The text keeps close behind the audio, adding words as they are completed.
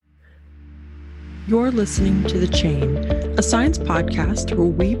You're listening to The Chain, a science podcast where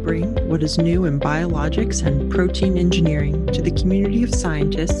we bring what is new in biologics and protein engineering to the community of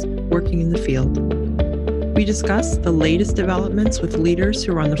scientists working in the field. We discuss the latest developments with leaders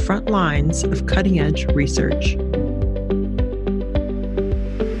who are on the front lines of cutting-edge research.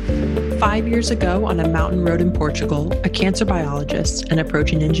 5 years ago, on a mountain road in Portugal, a cancer biologist and a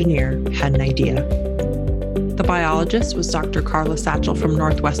protein engineer had an idea. The biologist was Dr. Carla Satchel from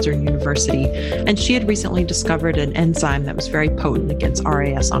Northwestern University, and she had recently discovered an enzyme that was very potent against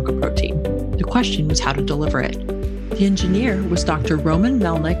RAS oncoprotein. The question was how to deliver it. The engineer was Dr. Roman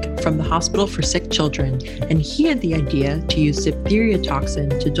Melnick from the Hospital for Sick Children, and he had the idea to use diphtheria toxin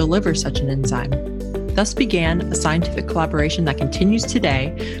to deliver such an enzyme. Thus began a scientific collaboration that continues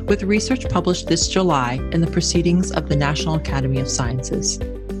today with research published this July in the Proceedings of the National Academy of Sciences.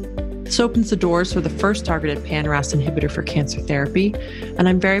 This opens the doors for the first targeted pan-RAS inhibitor for cancer therapy, and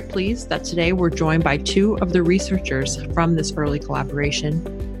I'm very pleased that today we're joined by two of the researchers from this early collaboration,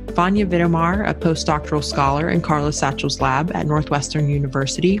 Vanya Vitomar, a postdoctoral scholar in Carla Satchel's lab at Northwestern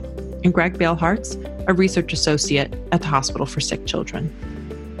University, and Greg Balehartz, a research associate at the Hospital for Sick Children.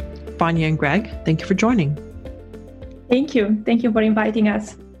 Vanya and Greg, thank you for joining. Thank you. Thank you for inviting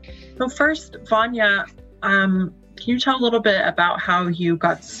us. So first, Vanya, can you tell a little bit about how you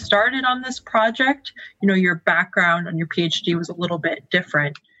got started on this project? You know, your background on your PhD was a little bit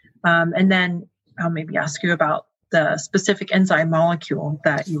different. And then I'll maybe ask you about the specific enzyme molecule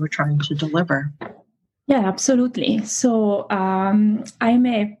that you were trying to deliver. Yeah, absolutely. So I'm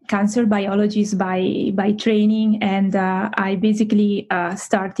a cancer biologist by training, and I basically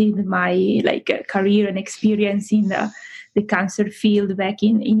started my career and experience in the cancer field back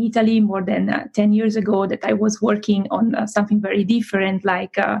in Italy more than 10 years ago. That I was working on something very different,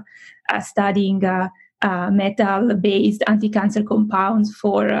 like studying metal-based anti-cancer compounds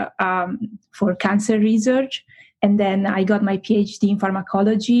for cancer research. And then I got my PhD in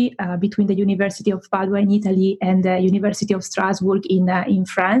pharmacology between the University of Padua in Italy and the University of Strasbourg in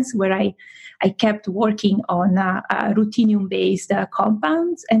France, where I kept working on ruthenium-based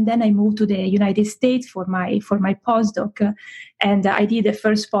compounds. And then I moved to the United States for my postdoc. And I did the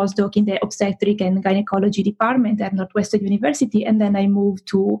first postdoc in the obstetric and gynecology department at Northwestern University. And then I moved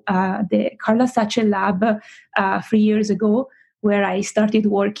to the Carla Satchel lab 3 years ago, where I started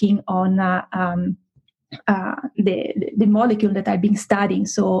working on the molecule that I've been studying,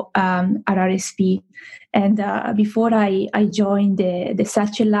 so RRSP. And before I joined the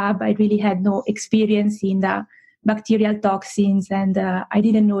Satchel lab, I really had no experience in the bacterial toxins, and I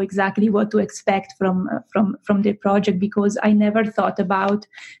didn't know exactly what to expect from the project, because I never thought about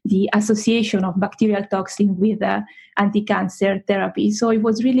the association of bacterial toxin with anti-cancer therapy. So it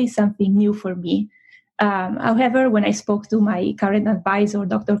was really something new for me. However, when I spoke to my current advisor,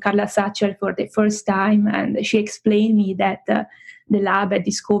 Dr. Carla Satchel, for the first time, and she explained me that the lab had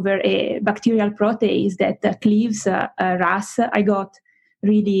discovered a bacterial protease that cleaves RAS, I got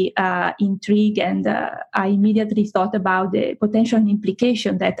really intrigued, and I immediately thought about the potential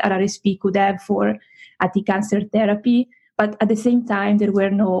implication that RRSP could have for anti-cancer therapy. But at the same time, there were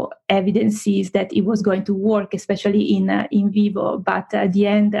no evidences that it was going to work, especially in vivo. But at the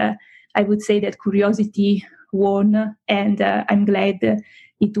end, I would say that curiosity won, and I'm glad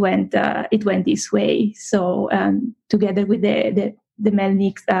it went this way. So together with the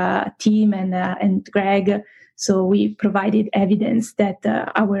Melnick team and Greg, so we provided evidence that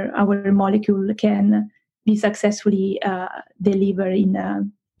our molecule can be successfully delivered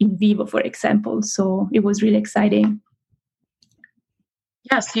in vivo, for example. So it was really exciting.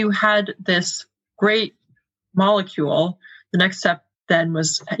 Yes, you had this great molecule. The next step then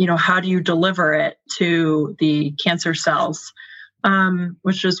was, how do you deliver it to the cancer cells,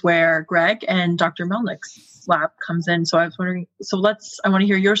 which is where Greg and Dr. Melnick's lab comes in. So I was wondering, I want to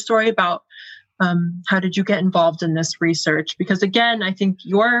hear your story about how did you get involved in this research? Because again, I think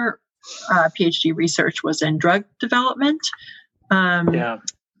your PhD research was in drug development,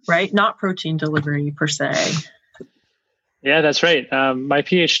 right? Not protein delivery per se. Yeah, that's right. My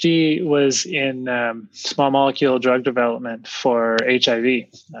PhD was in small molecule drug development for HIV,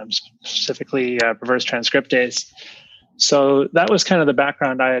 specifically reverse transcriptase. So that was kind of the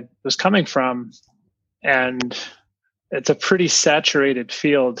background I was coming from. And it's a pretty saturated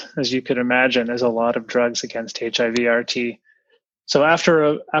field, as you could imagine. There's a lot of drugs against HIV-RT. So after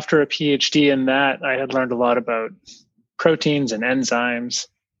a PhD in that, I had learned a lot about proteins and enzymes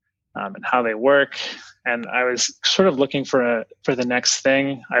and how they work. And I was sort of looking for the next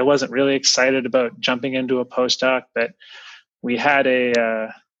thing. I wasn't really excited about jumping into a postdoc, but we had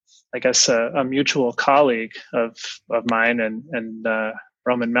a mutual colleague of mine and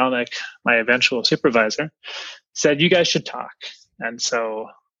Roman Melnick, my eventual supervisor, said, you guys should talk. And so,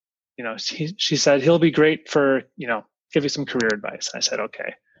 she said, he'll be great for, give you some career advice. I said,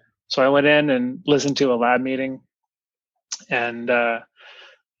 okay. So I went in and listened to a lab meeting, and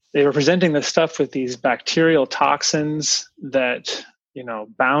they were presenting this stuff with these bacterial toxins that,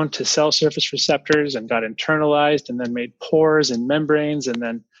 bound to cell surface receptors and got internalized and then made pores and membranes and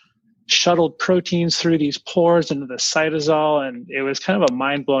then shuttled proteins through these pores into the cytosol. And it was kind of a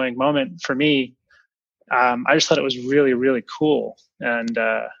mind-blowing moment for me. I just thought it was really, really cool. And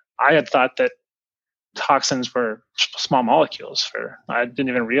I had thought that toxins were small molecules. I didn't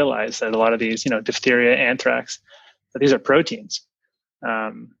even realize that a lot of these, diphtheria, anthrax, that these are proteins.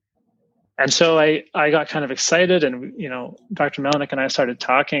 And so I got kind of excited, and Dr. Melnick and I started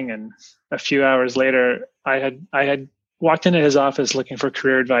talking, and a few hours later, I had walked into his office looking for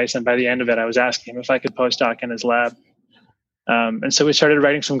career advice, and by the end of it, I was asking him if I could postdoc in his lab. And so we started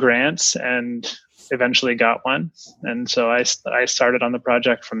writing some grants, and eventually got one. And so I started on the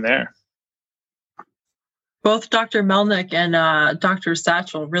project from there. Both Dr. Melnick and Dr.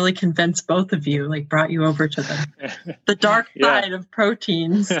 Satchel really convinced both of you, brought you over to the dark side of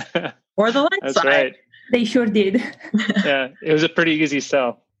proteins or the light That's side. Right. They sure did. Yeah, it was a pretty easy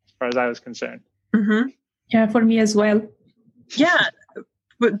sell as far as I was concerned. Mm-hmm. Yeah, for me as well. Yeah,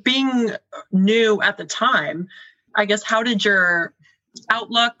 but being new at the time, I guess, how did your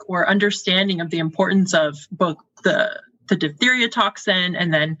outlook or understanding of the importance of both the diphtheria toxin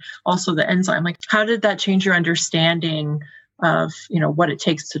and then also the enzyme, how did that change your understanding of what it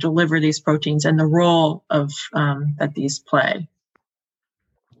takes to deliver these proteins and the role of that these play?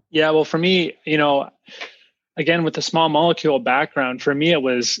 Yeah, well, for me, again, with the small molecule background, for me,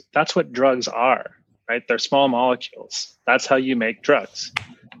 that's what drugs are, right? They're small molecules. That's how you make drugs.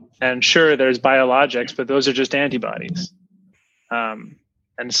 And sure, there's biologics, but those are just antibodies. And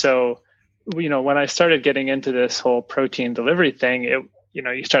so, when I started getting into this whole protein delivery thing,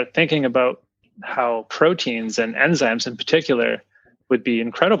 you start thinking about how proteins and enzymes in particular would be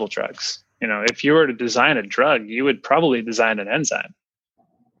incredible drugs. If you were to design a drug, you would probably design an enzyme,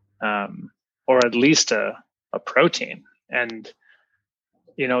 or at least a protein. And,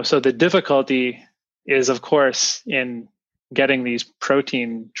 so the difficulty is, of course, in getting these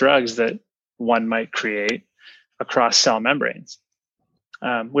protein drugs that one might create across cell membranes.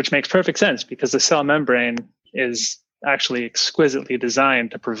 Which makes perfect sense because the cell membrane is actually exquisitely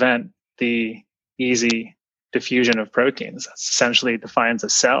designed to prevent the easy diffusion of proteins. That essentially defines a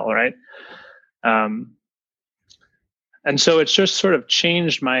cell, right? And so it's just sort of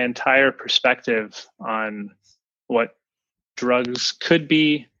changed my entire perspective on what drugs could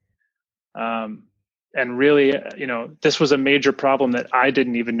be. And really, this was a major problem that I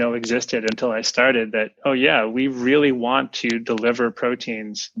didn't even know existed until I started that, we really want to deliver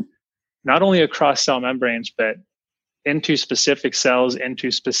proteins, not only across cell membranes, but into specific cells, into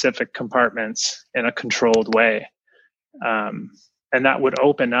specific compartments in a controlled way. And that would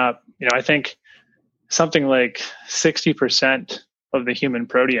open up, I think something like 60% of the human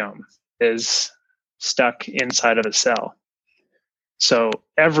proteome is stuck inside of a cell. So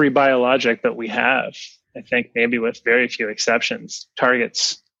every biologic that we have, I think maybe with very few exceptions,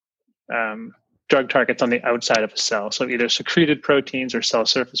 targets drug targets on the outside of a cell. So either secreted proteins or cell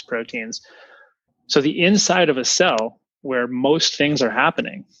surface proteins. So the inside of a cell where most things are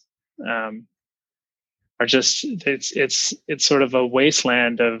happening are just it's sort of a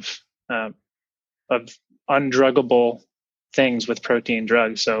wasteland of undruggable things with protein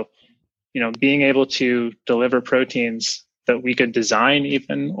drugs. So being able to deliver proteins that we could design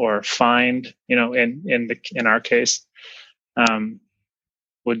even or find, in our case,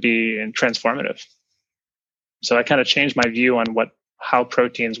 would be transformative. So I kind of changed my view on how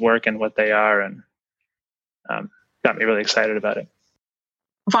proteins work and what they are, and got me really excited about it.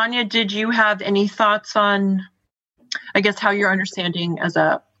 Vanya, did you have any thoughts on, I guess, how your understanding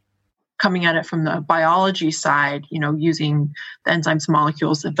coming at it from the biology side, using the enzymes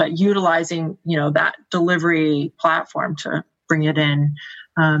molecules, but utilizing, that delivery platform to bring it in.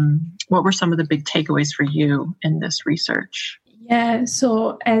 What were some of the big takeaways for you in this research? Yeah,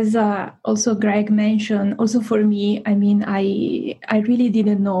 so as also Greg mentioned, also for me, I really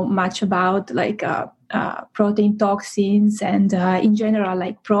didn't know much about protein toxins and in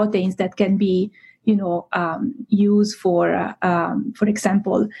general, proteins that can be used for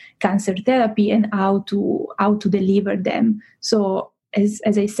example, cancer therapy and how to deliver them. So as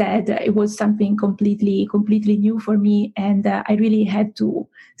I said, it was something completely new for me, and I really had to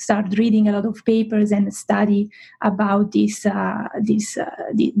start reading a lot of papers and study about this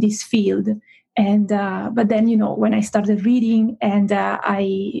field. And but then, when I started reading, and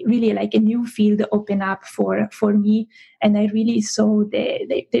I really like a new field open up for me, and I really saw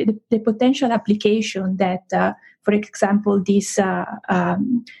the potential application that, for example, this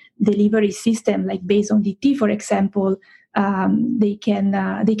delivery system, like based on DT, for example, they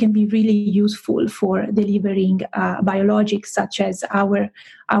can be really useful for delivering biologics such as our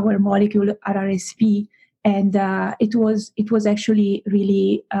molecule RRSP. And it was actually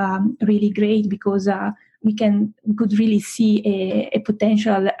really really great, because we could really see a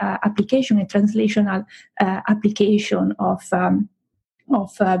potential application, a translational application of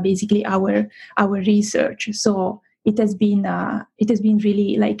basically our research. So it has been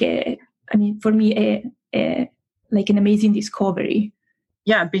really like for me like an amazing discovery.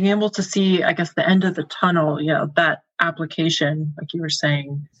 Yeah, being able to see, I guess, the end of the tunnel, that application, like you were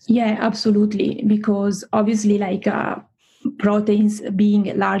saying. Yeah, absolutely. Because obviously, like proteins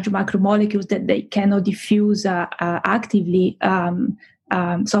being large macromolecules that they cannot diffuse actively,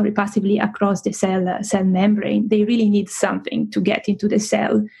 passively across the cell membrane, they really need something to get into the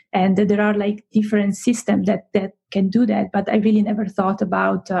cell. And there are like different systems that can do that. But I really never thought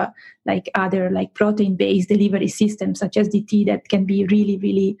about like other like protein-based delivery systems such as DT that can be really,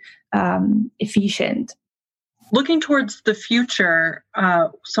 really efficient. Looking towards the future,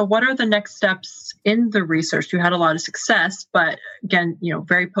 so what are the next steps in the research? You had a lot of success, but again,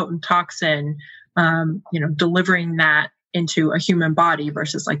 very potent toxin, delivering that into a human body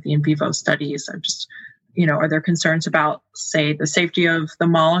versus like the in vivo studies. Are just, are there concerns about, say, the safety of the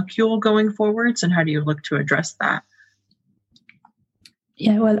molecule going forwards, and how do you look to address that?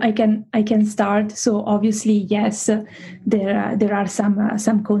 Yeah, well, I can start. So obviously, yes, there are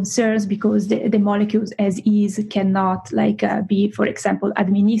some concerns, because the molecules as is cannot be, for example,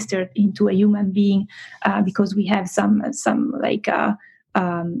 administered into a human being, because we have some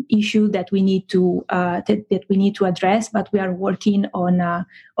issue that we need to address. But we are working on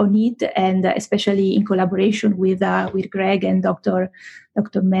it, and especially in collaboration with Greg and Dr.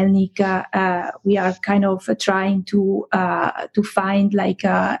 Melnick, we are kind of trying to find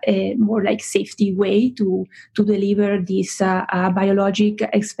a more safety way to deliver this biologic,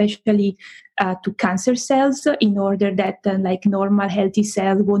 especially to cancer cells, in order that normal healthy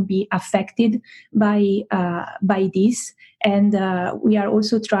cells won't be affected by this. And we are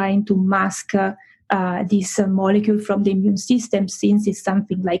also trying to mask this molecule from the immune system, since it's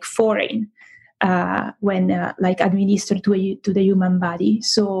something like foreign when administered to the human body.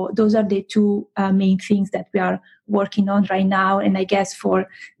 So those are the two main things that we are working on right now. And I guess for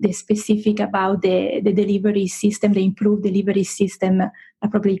the specific about the delivery system, the improved delivery system,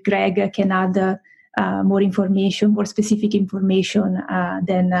 probably Greg can add more information, more specific information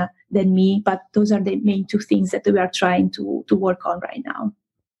than me. But those are the main two things that we are trying to work on right now.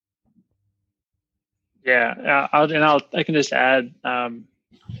 Yeah, I can just add,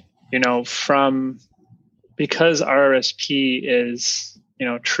 because RRSP is,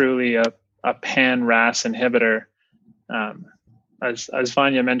 truly a pan-RAS inhibitor, as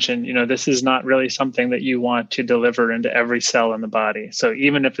Vanya mentioned, this is not really something that you want to deliver into every cell in the body. So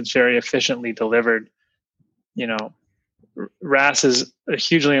even if it's very efficiently delivered, RAS is a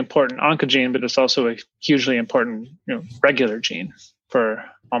hugely important oncogene, but it's also a hugely important, regular gene for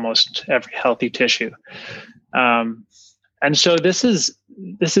almost every healthy tissue. And so this is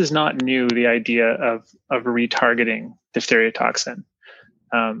not new, the idea of retargeting diphtheria toxin.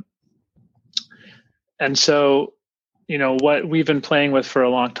 And so, what we've been playing with for a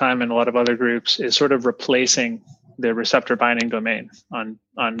long time in a lot of other groups is sort of replacing the receptor binding domain on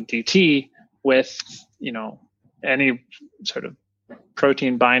DT with, any sort of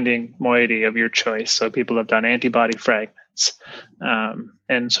protein binding moiety of your choice. So people have done antibody fragments,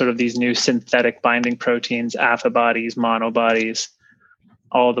 and sort of these new synthetic binding proteins, affibodies, monobodies,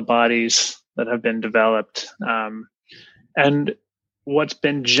 all the bodies that have been developed. And what's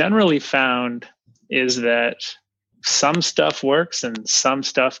been generally found is that some stuff works and some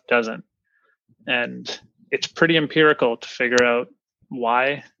stuff doesn't. And it's pretty empirical to figure out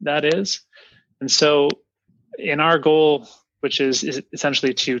why that is. And so in our goal, which is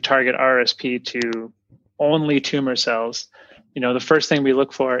essentially to target RSP to only tumor cells, the first thing we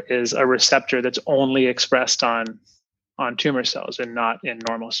look for is a receptor that's only expressed on tumor cells and not in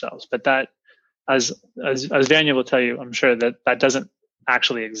normal cells. But that, as Vanya will tell you, I'm sure that doesn't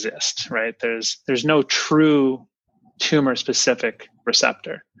actually exist, right? There's no true tumor-specific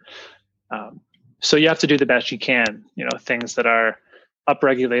receptor. So you have to do the best you can, things that are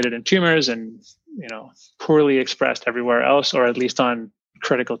upregulated in tumors and, poorly expressed everywhere else, or at least on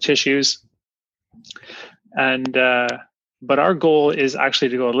critical tissues. And But our goal is actually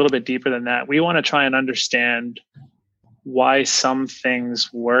to go a little bit deeper than that. We want to try and understand why some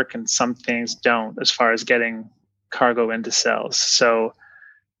things work and some things don't as far as getting cargo into cells. So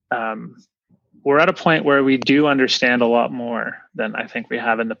we're at a point where we do understand a lot more than I think we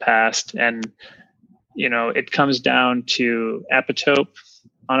have in the past. And, it comes down to epitope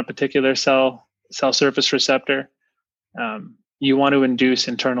on a particular cell surface receptor. You want to induce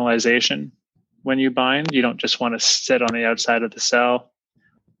internalization when you bind. You don't just want to sit on the outside of the cell.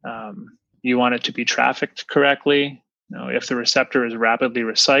 You want it to be trafficked correctly. If the receptor is rapidly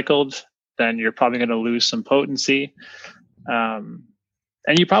recycled, then you're probably going to lose some potency. And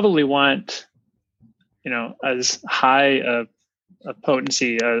you probably want, as high a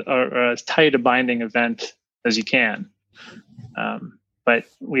potency or as tight a binding event as you can. But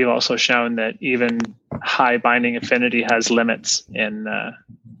we've also shown that even high binding affinity has limits in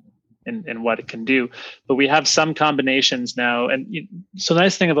what it can do. But we have some combinations now. And so the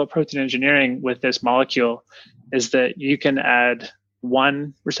nice thing about protein engineering with this molecule is that you can add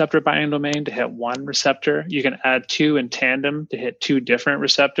one receptor binding domain to hit one receptor. You can add two in tandem to hit two different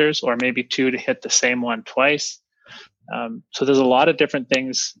receptors, or maybe two to hit the same one twice. So there's a lot of different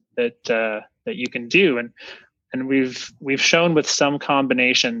things that you can do. And we've shown with some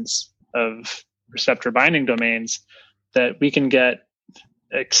combinations of receptor binding domains that we can get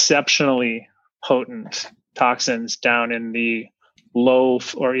exceptionally potent toxins down in the low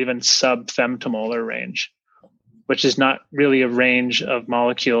or even sub-femtomolar range, which is not really a range of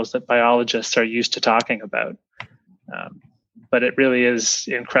molecules that biologists are used to talking about. But it really is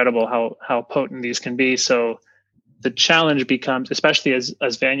incredible how potent these can be. So the challenge becomes, especially as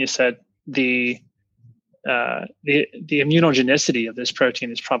Vanya said, the immunogenicity of this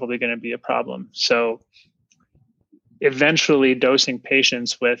protein is probably going to be a problem. So eventually dosing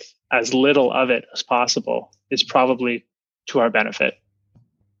patients with as little of it as possible is probably to our benefit.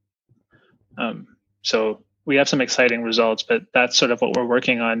 So we have some exciting results, but that's sort of what we're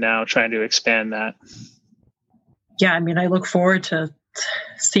working on now, trying to expand that. Yeah, I look forward to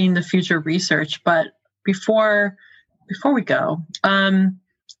seeing the future research. But before we go, what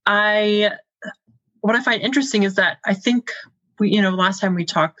I find interesting is that I think last time we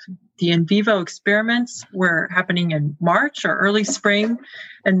talked, the in vivo experiments were happening in March or early spring,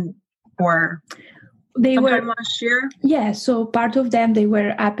 or they sometime were last year. Yeah, so part of them, they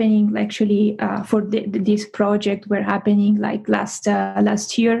were happening actually for this project were happening like last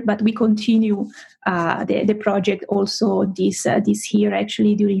year, but we continue the project also this year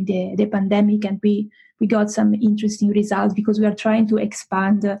actually during the pandemic, and we got some interesting results because we are trying to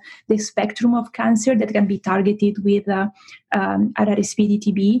expand the spectrum of cancer that can be targeted with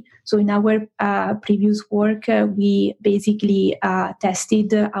RAS-PDTB. So in our previous work, we basically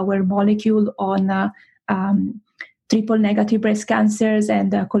tested our molecule on triple negative breast cancers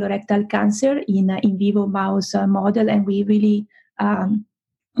and colorectal cancer in vivo mouse model, and we really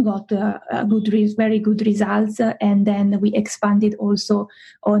got very good results. And then we expanded also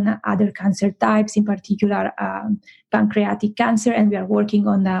on other cancer types, in particular pancreatic cancer, and we are working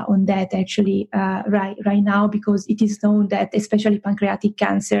on that actually right now, because it is known that especially pancreatic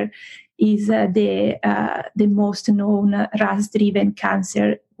cancer is the most known RAS-driven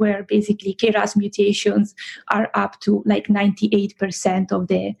cancer, where basically KRAS mutations are up to like 98% of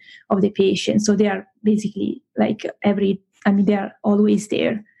the patients. So they are basically like they are always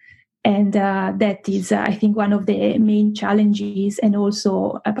there. And that is, I think, one of the main challenges. And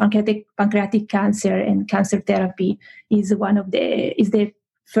also pancreatic cancer and cancer therapy is the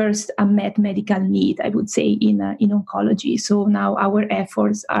first unmet medical need, I would say, in oncology. So now our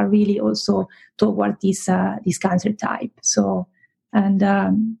efforts are really also toward this cancer type. So, and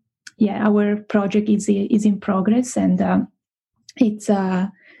our project is in progress, and it's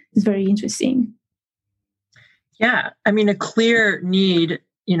very interesting. Yeah, a clear need.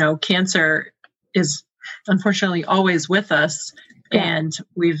 Cancer is unfortunately always with us, and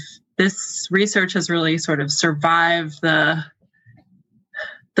this research has really sort of survived the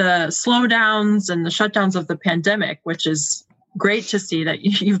slowdowns and the shutdowns of the pandemic, which is great to see that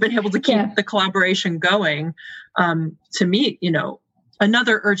you've been able to keep the collaboration going to meet,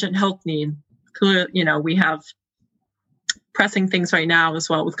 another urgent health need. We have pressing things right now as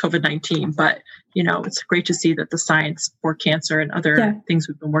well with COVID-19, but it's great to see that the science for cancer and other things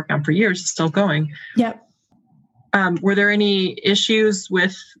we've been working on for years is still going. Yeah. Were there any issues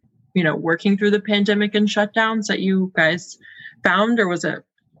with, working through the pandemic and shutdowns that you guys found, or was it,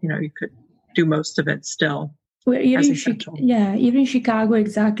 you could do most of it still? Well, here in Chicago,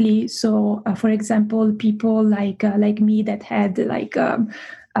 exactly. So, for example, people like me that had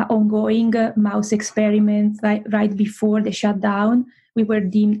ongoing mouse experiments right before the shutdown. We were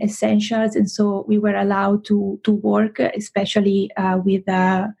deemed essentials, and so we were allowed to work, especially with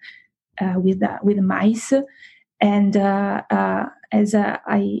mice. And as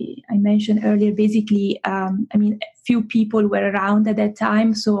I mentioned earlier, basically, few people were around at that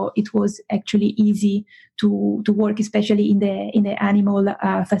time, so it was actually easy to work, especially in the animal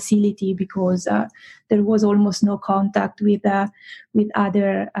facility, because there was almost no contact with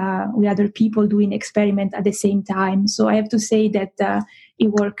other people doing experiment at the same time. So I have to say that it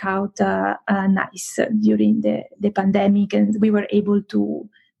worked out nice during the pandemic, and we were able to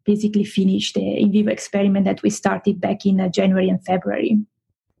basically finish the in vivo experiment that we started back in January and February.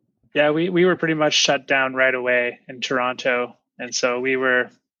 Yeah, we were pretty much shut down right away in Toronto, and so we were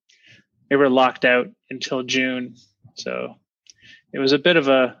locked out until June. So it was a bit of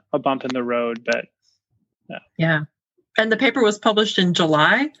a bump in the road, but yeah. And the paper was published in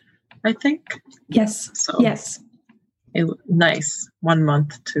July, I think. Yes. So yes. Nice 1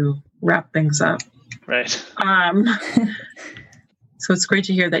 month to wrap things up. Right. So it's great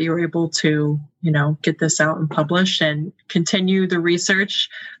to hear that you were able to, get this out and publish and continue the research.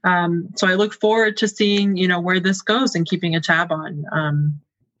 So I look forward to seeing, where this goes and keeping a tab on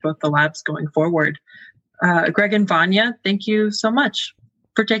both the labs going forward. Greg and Vanya, thank you so much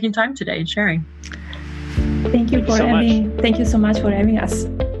for taking time today and sharing. Thank you so much for having us.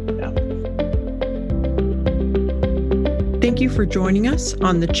 Yeah. Thank you for joining us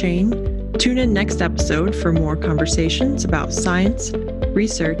on The Chain. Tune in next episode for more conversations about science,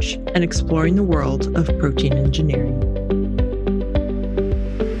 research, and exploring the world of protein engineering.